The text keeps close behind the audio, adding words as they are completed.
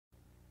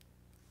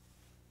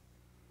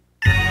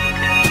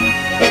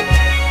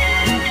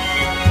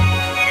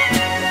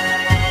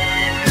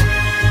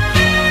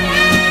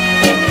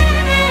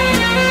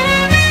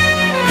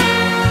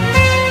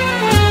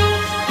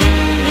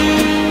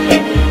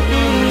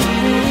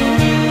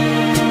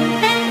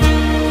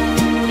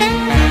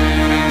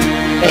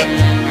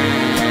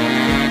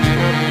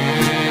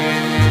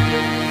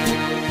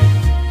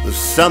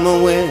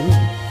summer wind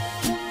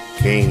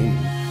came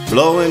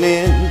blowing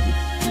in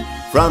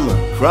from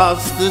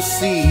across the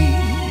sea.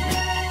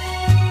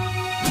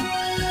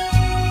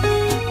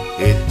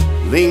 It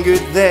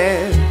lingered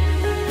there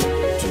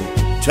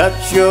to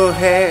touch your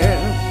hair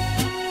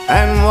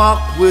and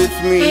walk with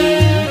me.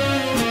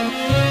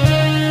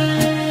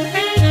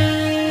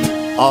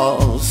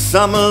 All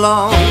summer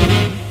long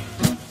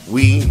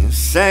we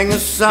sang a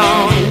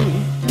song,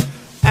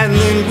 and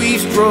then we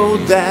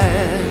strode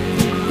that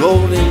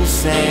golden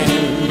sand.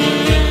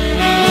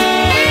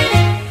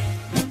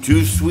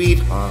 Two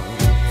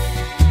sweethearts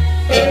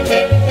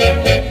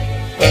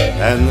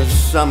and the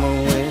summer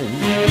wind,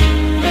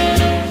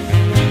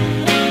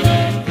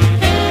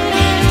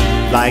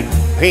 like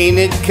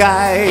painted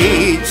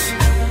kites,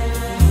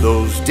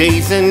 those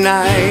days and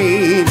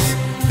nights,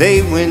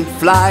 they went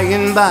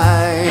flying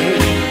by.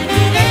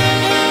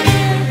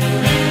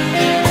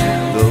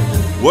 The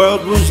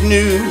world was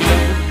new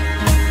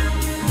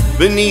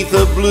beneath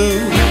a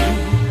blue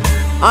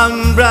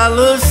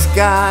umbrella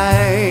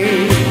sky.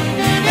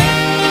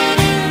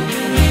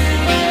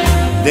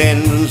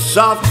 Then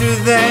softer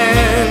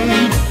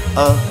than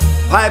a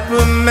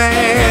piper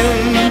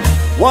man,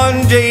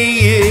 one day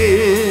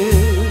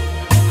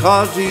it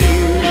caused you.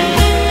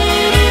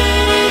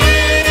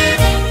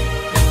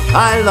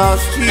 I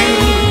lost you,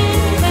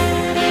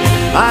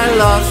 I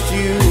lost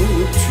you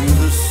to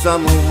the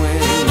summer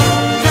wind.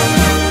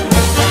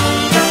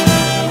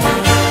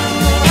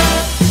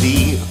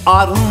 The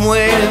autumn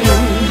wind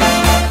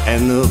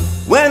and the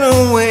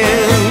winter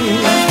wind,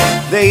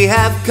 they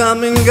have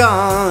come and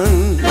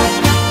gone.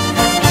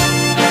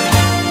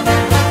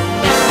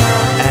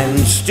 And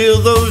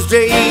still those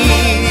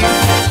days,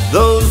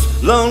 those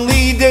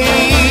lonely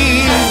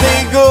days,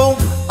 they go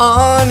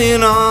on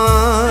and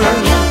on.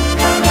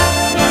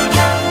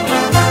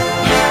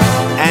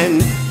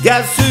 And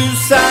guess who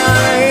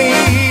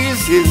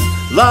sighs his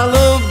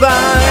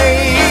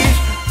lullabies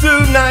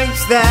through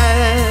nights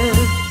that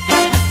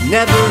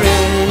never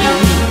end?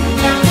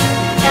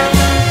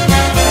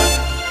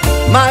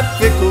 My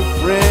fickle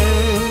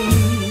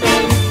friend,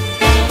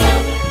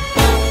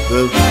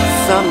 the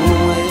summer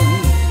wind,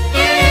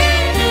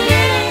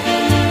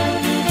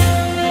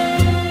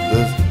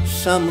 the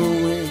summer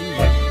wind,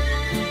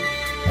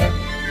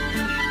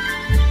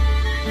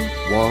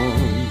 warm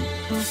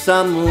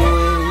summer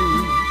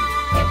wind,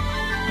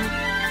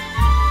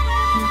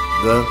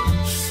 the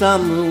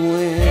summer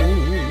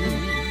wind.